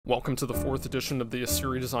Welcome to the 4th edition of the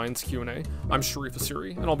ASIRI Designs Q&A. I'm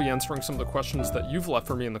ASIRI, and I'll be answering some of the questions that you've left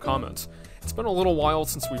for me in the comments. It's been a little while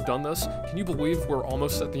since we've done this. Can you believe we're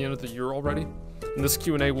almost at the end of the year already? In this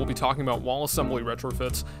Q&A, we'll be talking about wall assembly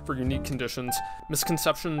retrofits for unique conditions,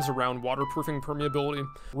 misconceptions around waterproofing permeability,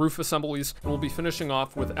 roof assemblies, and we'll be finishing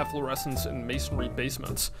off with efflorescence in masonry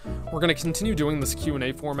basements. We're going to continue doing this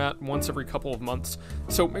Q&A format once every couple of months,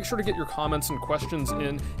 so make sure to get your comments and questions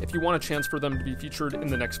in if you want a chance for them to be featured in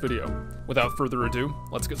the next video. Without further ado,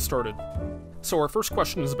 let's get started. So our first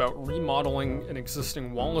question is about remodeling an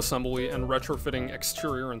existing wall assembly and retrofitting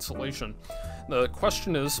exterior insulation. The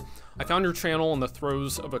question is, I found your channel in the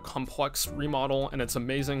throes of a complex remodel and it's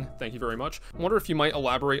amazing, thank you very much. I wonder if you might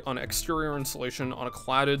elaborate on exterior insulation on a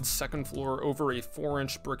cladded second floor over a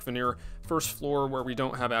 4-inch brick veneer first floor where we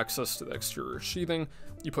don't have access to the exterior sheathing.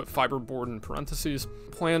 You put fiberboard in parentheses.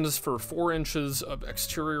 Plan is for 4 inches of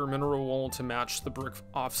exterior mineral wool to match the brick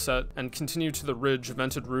offset and continue to the ridge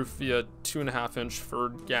vented roof via 2.5-inch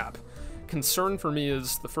furred gap. Concern for me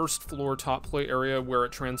is the first floor top plate area where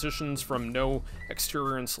it transitions from no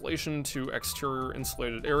exterior insulation to exterior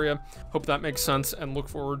insulated area. Hope that makes sense and look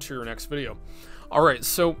forward to your next video. Alright,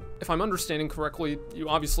 so if I'm understanding correctly, you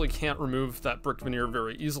obviously can't remove that brick veneer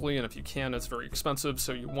very easily, and if you can, it's very expensive,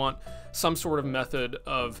 so you want some sort of method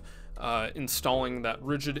of installing that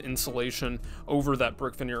rigid insulation over that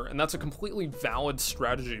brick veneer, and that's a completely valid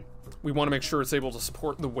strategy. We want to make sure it's able to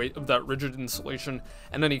support the weight of that rigid insulation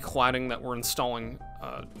and any cladding that we're installing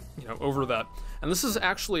over that. And this is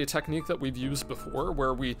actually a technique that we've used before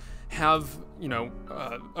where we have,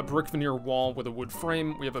 a brick veneer wall with a wood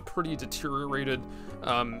frame. We have a pretty deteriorated,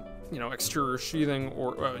 exterior sheathing,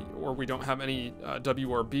 or we don't have any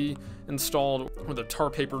WRB installed, or the tar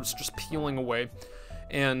paper's just peeling away.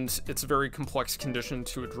 And it's a very complex condition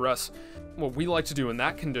to address. What we like to do in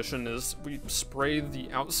that condition is we spray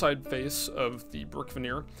the outside face of the brick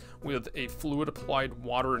veneer with a fluid applied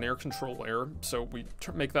water and air control layer, so we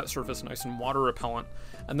make that surface nice and water repellent,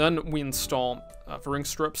 and then we install furring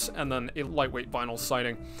strips and then a lightweight vinyl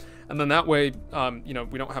siding. And then that way, we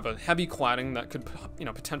don't have a heavy cladding that could,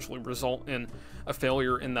 potentially result in a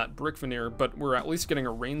failure in that brick veneer, but we're at least getting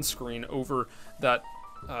a rain screen over that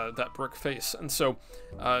brick face. And so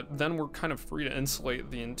then we're kind of free to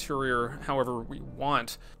insulate the interior however we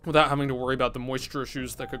want without having to worry about the moisture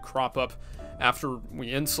issues that could crop up after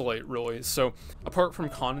we insulate, really. So apart from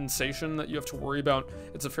condensation that you have to worry about,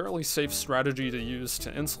 it's a fairly safe strategy to use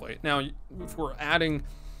to insulate. Now, if we're adding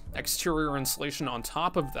exterior insulation on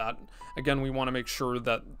top of that, again, we want to make sure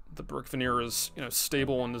that the brick veneer is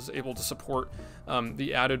stable and is able to support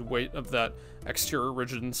the added weight of that exterior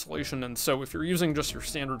rigid insulation. And so if you're using just your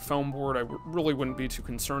standard foam board, I really wouldn't be too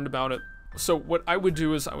concerned about it. So what I would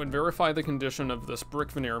do is I would verify the condition of this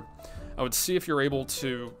brick veneer. I would see if you're able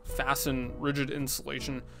to fasten rigid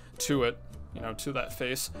insulation to it, to that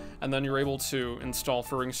face, and then you're able to install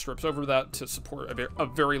furring strips over that to support a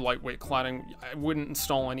very lightweight cladding. I wouldn't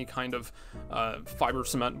install any kind of fiber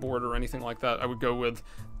cement board or anything like that. I would go with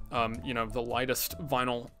the lightest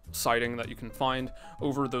vinyl siding that you can find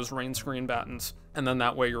over those rain screen battens, and then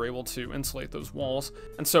that way you're able to insulate those walls.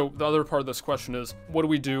 And so the other part of this question is, what do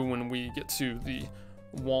we do when we get to the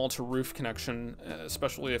wall to roof connection,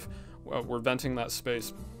 especially if we're venting that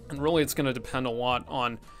space? And really it's going to depend a lot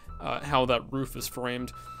on how that roof is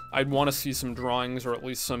framed. I'd want to see some drawings or at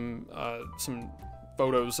least some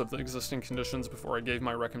photos of the existing conditions before I gave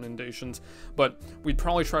my recommendations, but we'd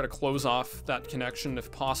probably try to close off that connection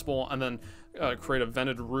if possible, and then create a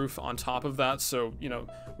vented roof on top of that, so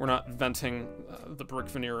we're not venting the brick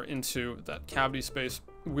veneer into that cavity space.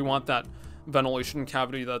 We want that ventilation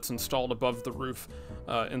cavity that's installed above the roof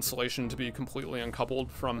insulation to be completely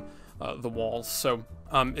uncoupled from the walls. So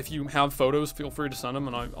if you have photos, feel free to send them,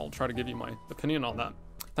 and I'll try to give you my opinion on that.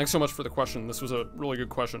 Thanks so much for the question. This was a really good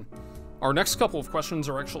question. Our next couple of questions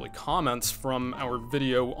are actually comments from our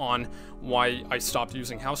video on why I stopped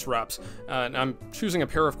using house wraps. And I'm choosing a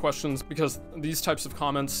pair of questions because these types of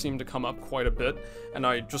comments seem to come up quite a bit, and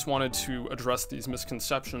I just wanted to address these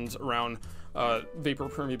misconceptions around vapor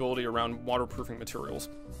permeability around waterproofing materials.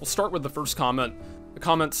 We'll start with the first comment. The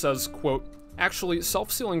comment says, quote, "Actually,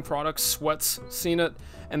 self-sealing products sweats, seen it,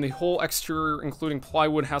 and the whole exterior, including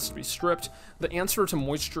plywood, has to be stripped. The answer to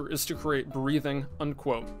moisture is to create breathing,"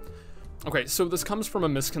 unquote. Okay, so this comes from a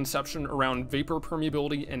misconception around vapor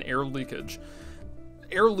permeability and air leakage.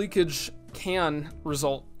 Air leakage can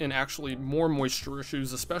result in actually more moisture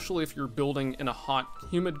issues, especially if you're building in a hot,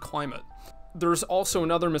 humid climate. There's also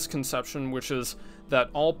another misconception, which is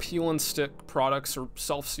that all peel and stick products or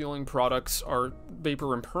self-sealing products are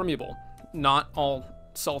vapor impermeable. Not all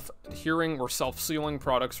self-adhering or self-sealing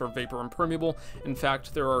products are vapor impermeable. In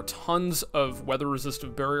fact, there are tons of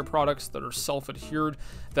weather-resistive barrier products that are self-adhered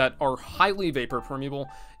that are highly vapor permeable.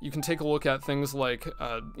 You can take a look at things like,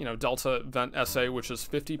 Delta Vent SA, which is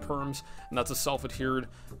 50 perms, and that's a self-adhered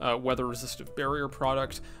weather-resistive barrier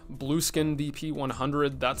product. Blueskin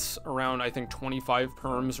DP100, that's around, I think, 25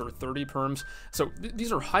 perms or 30 perms. So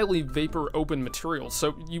these are highly vapor open materials.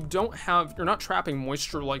 So you're not trapping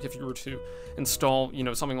moisture like if you were to install,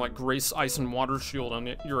 something like Grace Ice and Water Shield on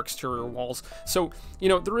your exterior walls. So,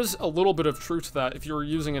 there is a little bit of truth to that. If you're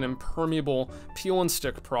using an impermeable peel and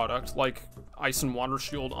stick product like Ice and Water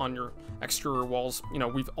Shield on your exterior walls,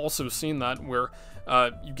 we've also seen that where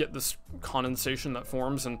you get this condensation that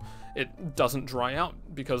forms and it doesn't dry out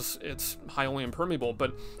because it's highly impermeable.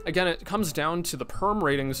 But again, it comes down to the perm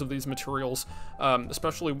ratings of these materials,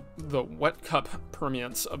 especially the wet cup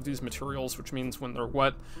permeance of these materials, which means when they're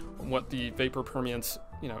wet, what the vapor permeance,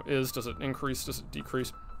 is. Does it increase? Does it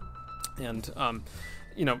decrease? And,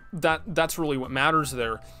 that's really what matters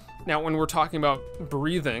there. Now, when we're talking about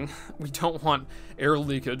breathing, we don't want air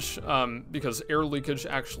leakage because air leakage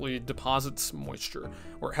actually deposits moisture,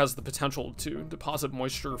 or it has the potential to deposit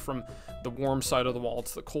moisture from the warm side of the wall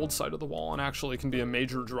to the cold side of the wall, and actually can be a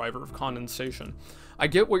major driver of condensation. I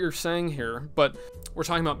get what you're saying here, but we're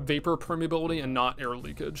talking about vapor permeability and not air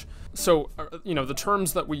leakage. So, the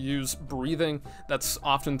terms that we use, breathing, that's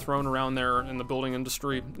often thrown around there in the building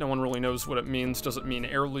industry. No one really knows what it means. Does it mean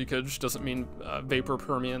air leakage? Does it mean vapor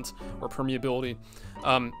permeance or permeability?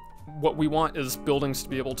 What we want is buildings to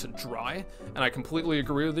be able to dry, and I completely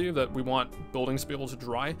agree with you that we want buildings to be able to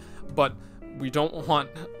dry, but we don't want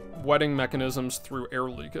wetting mechanisms through air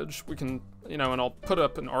leakage. We can, and I'll put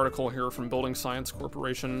up an article here from Building Science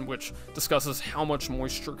Corporation which discusses how much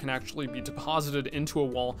moisture can actually be deposited into a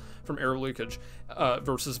wall from air leakage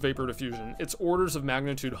versus vapor diffusion. It's orders of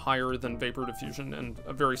magnitude higher than vapor diffusion and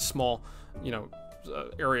a very small,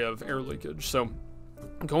 area of air leakage. So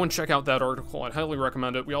go and check out that article. I'd highly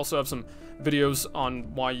recommend it. We also have some videos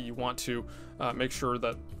on why you want to make sure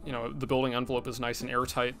that the building envelope is nice and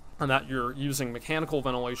airtight, and that you're using mechanical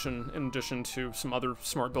ventilation in addition to some other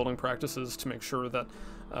smart building practices to make sure that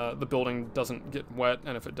the building doesn't get wet,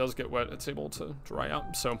 and if it does get wet, it's able to dry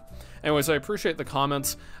out. So anyways, I appreciate the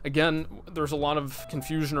comments. Again, there's a lot of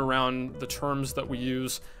confusion around the terms that we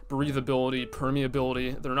use: breathability,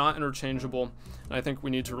 permeability. They're not interchangeable, and I think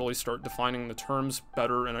we need to really start defining the terms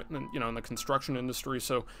better in the construction industry,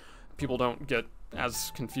 so people don't get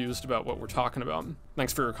as confused about what we're talking about.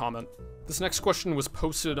 Thanks for your comment. This next question was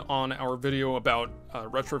posted on our video about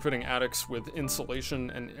retrofitting attics with insulation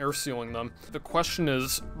and air sealing them. The question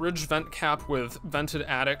is, ridge vent cap with vented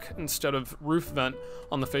attic instead of roof vent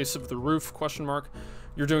on the face of the roof, ?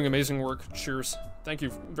 You're doing amazing work. Cheers. Thank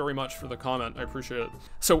you very much for the comment. I appreciate it.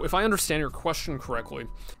 So if I understand your question correctly,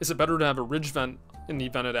 is it better to have a ridge vent in the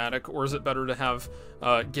vented attic, or is it better to have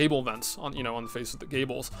gable vents on the face of the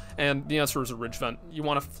gables? And the answer is a ridge vent. You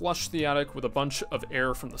want to flush the attic with a bunch of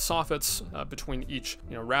air from the soffits between each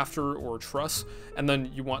rafter or truss, and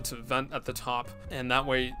then you want to vent at the top, and that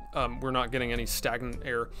way we're not getting any stagnant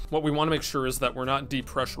air. What we want to make sure is that we're not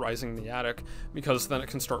depressurizing the attic, because then it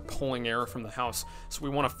can start pulling air from the house. So we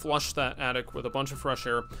want to flush that attic with a bunch of fresh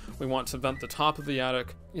air. We want to vent the top of the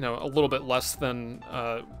attic, a little bit less than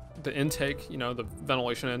the intake, the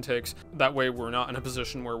ventilation intakes. That way we're not in a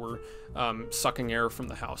position where we're sucking air from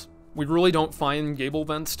the house. We really don't find gable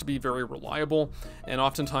vents to be very reliable, and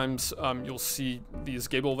oftentimes you'll see these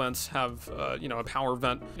gable vents have a power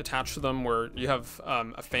vent attached to them where you have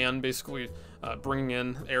a fan basically bringing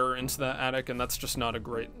in air into that attic, and that's just not a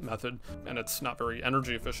great method, and it's not very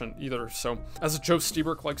energy efficient either. So, as Joe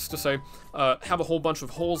Stieberk likes to say, have a whole bunch of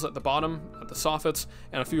holes at the bottom, at the soffits,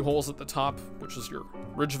 and a few holes at the top, which is your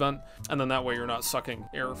ridge vent, and then that way you're not sucking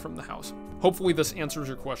air from the house. Hopefully this answers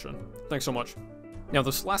your question. Thanks so much. Now,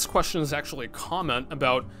 this last question is actually a comment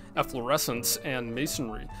about efflorescence and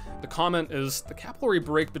masonry. The comment is, the capillary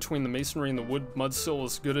break between the masonry and the wood mudsill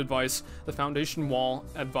is good advice. The foundation wall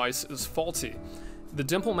advice is faulty. The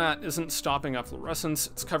dimple mat isn't stopping efflorescence,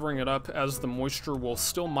 it's covering it up, as the moisture will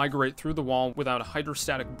still migrate through the wall without a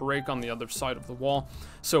hydrostatic break on the other side of the wall,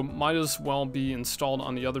 so might as well be installed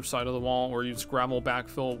on the other side of the wall, or use gravel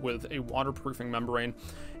backfill with a waterproofing membrane.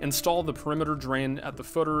 Install the perimeter drain at the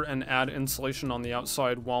footer and add insulation on the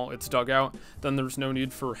outside while it's dug out, then there's no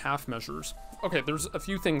need for half measures. Okay, there's a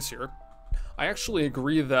few things here. I actually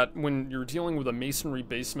agree that when you're dealing with a masonry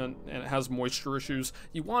basement and it has moisture issues,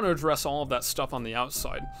 you want to address all of that stuff on the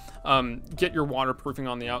outside. Get your waterproofing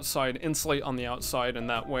on the outside, insulate on the outside, and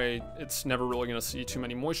that way it's never really going to see too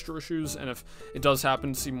many moisture issues, and if it does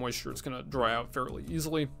happen to see moisture, it's going to dry out fairly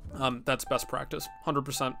easily. That's best practice.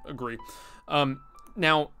 100% agree.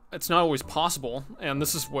 Now, it's not always possible, and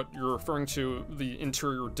this is what you're referring to, the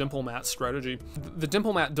interior dimple mat strategy. The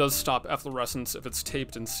dimple mat does stop efflorescence if it's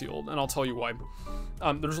taped and sealed, and I'll tell you why.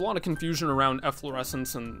 There's a lot of confusion around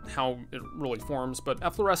efflorescence and how it really forms, but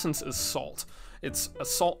efflorescence is salt. It's a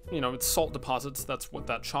salt, it's salt deposits. That's what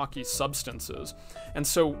that chalky substance is. And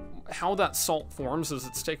so how that salt forms is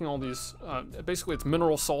it's taking all these, basically it's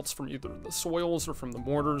mineral salts from either the soils or from the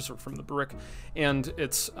mortars or from the brick, and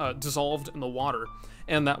it's dissolved in the water.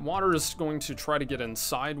 And that water is going to try to get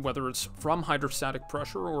inside, whether it's from hydrostatic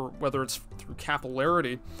pressure or whether it's through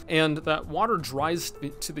capillarity, and that water dries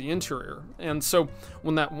to the interior. And so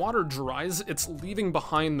when that water dries, it's leaving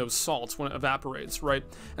behind those salts when it evaporates, right?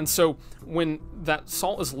 And so when that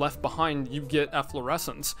salt is left behind, you get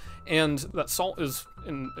efflorescence, and that salt is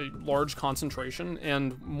in a large concentration,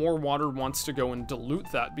 and more water wants to go and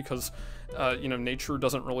dilute that because nature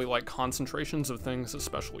doesn't really like concentrations of things,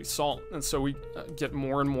 especially salt. And so we get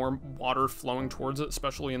more and more water flowing towards it,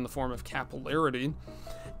 especially in the form of capillarity,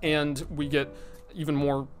 and we get even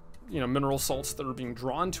more mineral salts that are being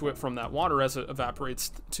drawn to it from that water as it evaporates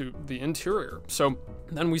to the interior. So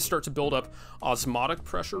then we start to build up osmotic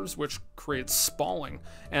pressures, which creates spalling,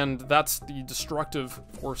 and that's the destructive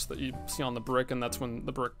force that you see on the brick, and that's when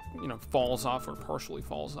the brick falls off or partially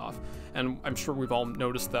falls off. And I'm sure we've all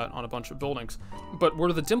noticed that on a bunch of buildings. But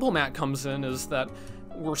where the dimple mat comes in is that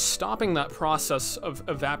we're stopping that process of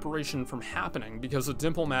evaporation from happening, because a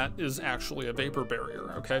dimple mat is actually a vapor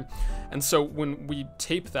barrier, okay? And so when we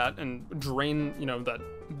tape that and drain, that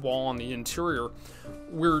wall on the interior,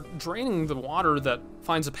 we're draining the water that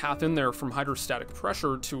finds a path in there from hydrostatic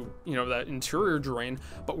pressure to, that interior drain,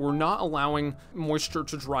 but we're not allowing moisture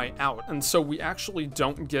to dry out. And so we actually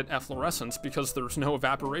don't get efflorescence because there's no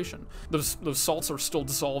evaporation. Those salts are still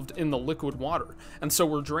dissolved in the liquid water. And so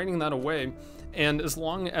we're draining that away, and as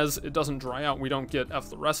long as it doesn't dry out, we don't get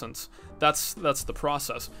efflorescence. That's the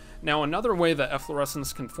process. Now, another way that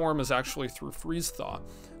efflorescence can form is actually through freeze thaw.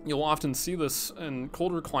 You'll often see this in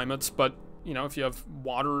colder climates, but if you have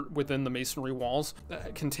water within the masonry walls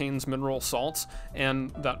that contains mineral salts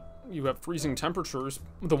and that you have freezing temperatures,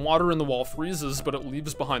 the water in the wall freezes, but it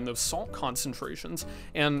leaves behind those salt concentrations,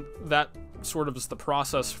 and that sort of is the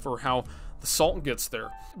process for how the salt gets there.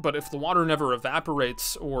 But if the water never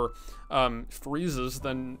evaporates or freezes,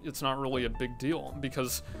 then it's not really a big deal,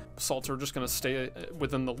 because salts are just going to stay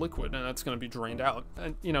within the liquid and it's going to be drained out.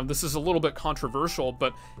 And this is a little bit controversial,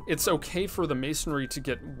 but it's okay for the masonry to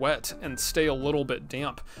get wet and stay a little bit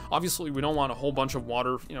damp. Obviously, we don't want a whole bunch of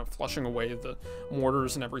water, flushing away the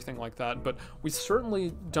mortars and everything like that, but we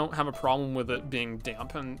certainly don't have a problem with it being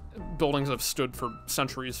damp, and buildings have stood for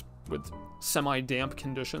centuries with semi-damp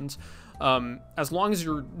conditions. As long as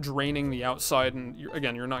you're draining the outside and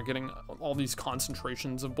you're not getting all these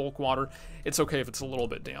concentrations of bulk water, it's okay if it's a little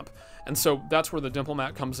bit damp. And so that's where the dimple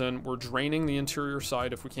mat comes in. We're draining the interior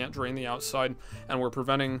side if we can't drain the outside, and we're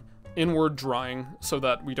preventing inward drying so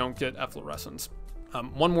that we don't get efflorescence.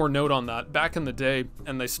 One more note on that. Back in the day,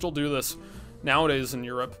 and they still do this nowadays in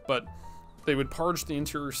Europe, but they would parge the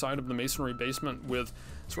interior side of the masonry basement with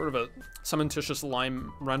sort of a cementitious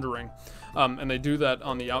lime rendering, and they do that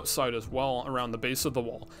on the outside as well, around the base of the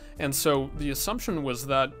wall. And so the assumption was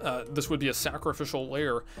that this would be a sacrificial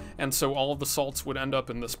layer, and so all of the salts would end up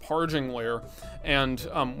in this parging layer, and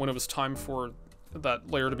when it was time for that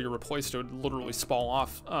layer to be replaced, it would literally spall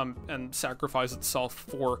off and sacrifice itself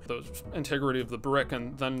for the integrity of the brick,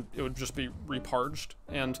 and then it would just be reparged,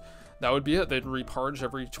 and that would be it. They'd reparge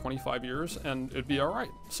every 25 years and it'd be all right.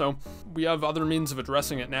 So we have other means of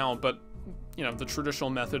addressing it now, but the traditional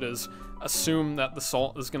method is assume that the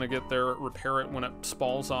salt is going to get there, repair it when it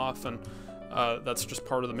spalls off, and that's just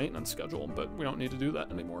part of the maintenance schedule, but we don't need to do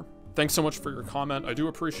that anymore. Thanks so much for your comment. I do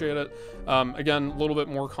appreciate it. Again, a little bit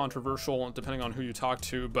more controversial depending on who you talk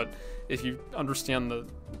to, but if you understand the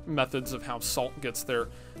methods of how salt gets there,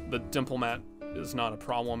 the dimple mat is not a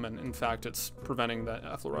problem, and in fact, it's preventing that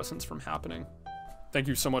efflorescence from happening. Thank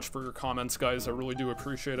you so much for your comments, guys. I really do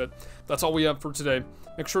appreciate it. That's all we have for today.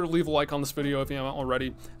 Make sure to leave a like on this video if you haven't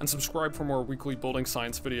already, and subscribe for more weekly building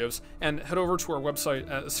science videos. And head over to our website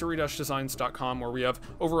at ASIRI-designs.com, where we have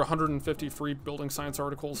over 150 free building science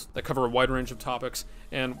articles that cover a wide range of topics,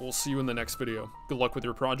 and we'll see you in the next video. Good luck with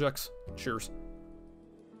your projects. Cheers.